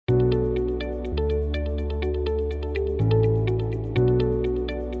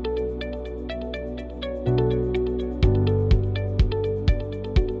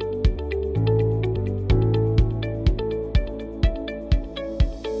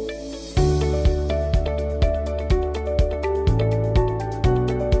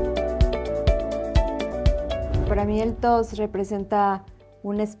mí el TOS representa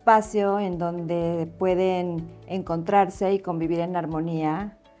un espacio en donde pueden encontrarse y convivir en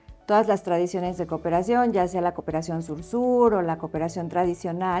armonía todas las tradiciones de cooperación, ya sea la cooperación sur-sur o la cooperación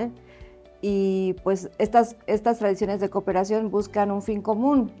tradicional. Y pues estas tradiciones de cooperación buscan un fin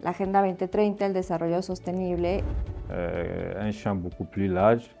común, la Agenda 2030, el desarrollo sostenible. Un champ beaucoup plus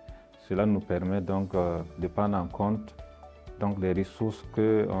large, cela nous permet donc de prendre en compte donc les ressources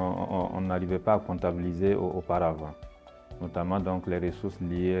qu'on n'arrivait pas à comptabiliser auparavant, notamment donc les ressources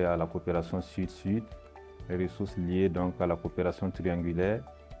liées à la coopération sud-sud, les ressources liées donc à la coopération triangulaire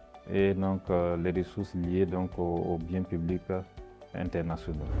et donc les ressources liées donc aux biens publics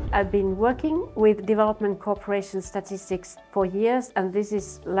internationaux. I've been working with development cooperation statistics for years, and this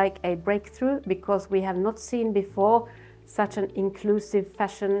is like a breakthrough because we have not seen before such an inclusive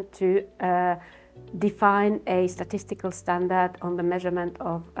fashion to define a statistical standard on the measurement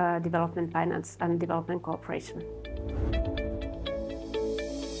of development finance and development cooperation.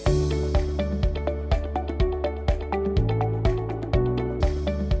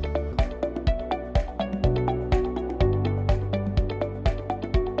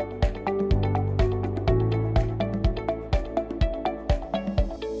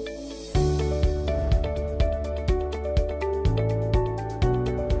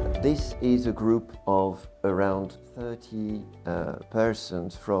 This is a group of around 30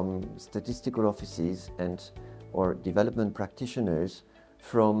 persons from statistical offices or development practitioners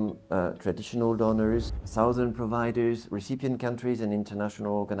from traditional donors, southern providers, recipient countries and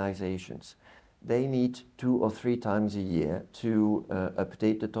international organizations. They meet 2 or 3 times a year to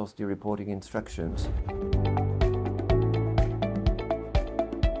update the TOSD reporting instructions.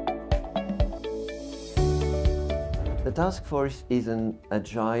 The task force is an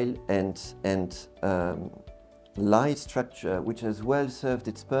agile and light structure which has well served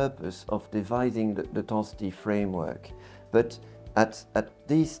its purpose of devising the TOSD framework. But at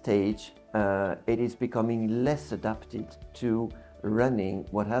this stage, it is becoming less adapted to running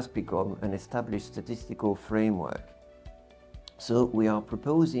what has become an established statistical framework. So we are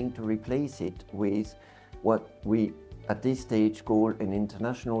proposing to replace it with what we at this stage call an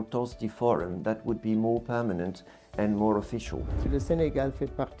international TOSD forum that would be more permanent and more official. Le Sénégal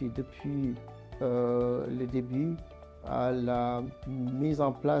fait partie depuis le début à la mise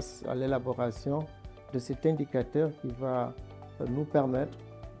en place, à l'élaboration de cet indicateur qui va nous permettre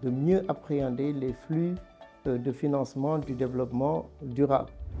de mieux appréhender les flux de financement du développement durable.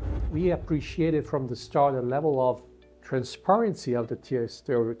 We appreciated from the start a level of transparency of the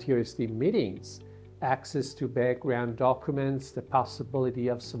TSD meetings, access to background documents, the possibility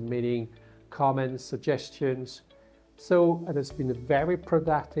of submitting comments, suggestions. So it has been a very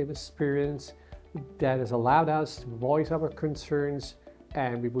productive experience that has allowed us to voice our concerns,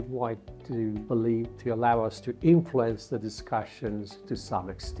 and we would like to believe to allow us to influence the discussions to some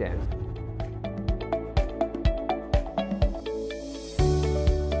extent.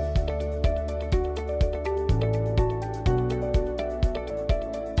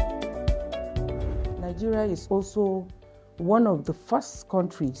 Nigeria is also one of the first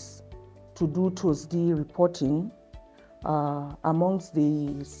countries to do TOSD reporting amongst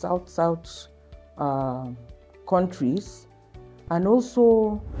the South countries, and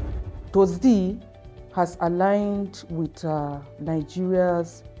also TOSD has aligned with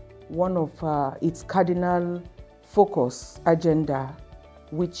Nigeria's one of its cardinal focus agenda,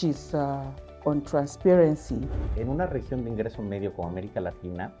 which is on transparency. En una región de ingreso medio como América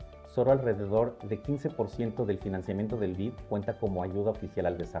Latina, solo alrededor de 15% del financiamiento del BID cuenta como ayuda oficial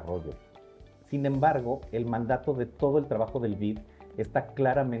al desarrollo. Sin embargo, el mandato de todo el trabajo del BID está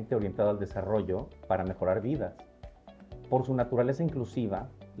claramente orientado al desarrollo para mejorar vidas. Por su naturaleza inclusiva,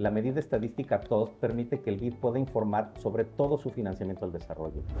 la medida estadística TOS permite que el BID pueda informar sobre todo su financiamiento al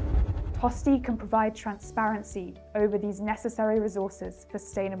desarrollo. TOSD can provide transparency over these necessary resources for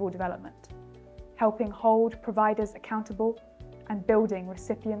sustainable development, helping hold providers accountable and building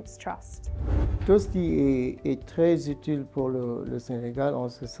recipients' trust. TOSD est très utile pour le Sénégal en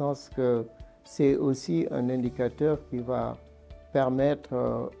ce sens que c'est aussi un indicateur qui va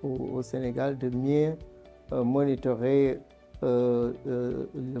permettre au Sénégal de mieux monitorer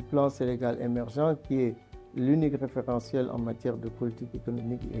le plan Sénégal émergent qui est l'unique référentiel en matière de politique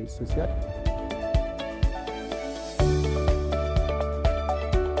économique et sociale.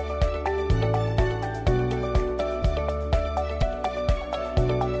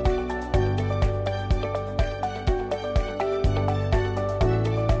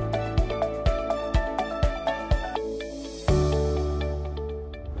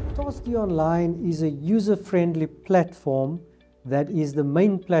 TOSD Online is a user-friendly platform that is the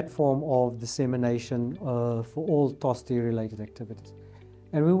main platform of dissemination for all TOSD-related activities.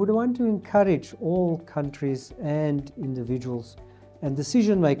 And we would want to encourage all countries and individuals and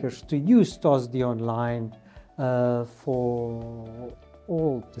decision makers to use TOSD online for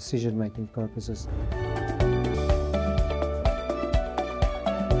all decision-making purposes.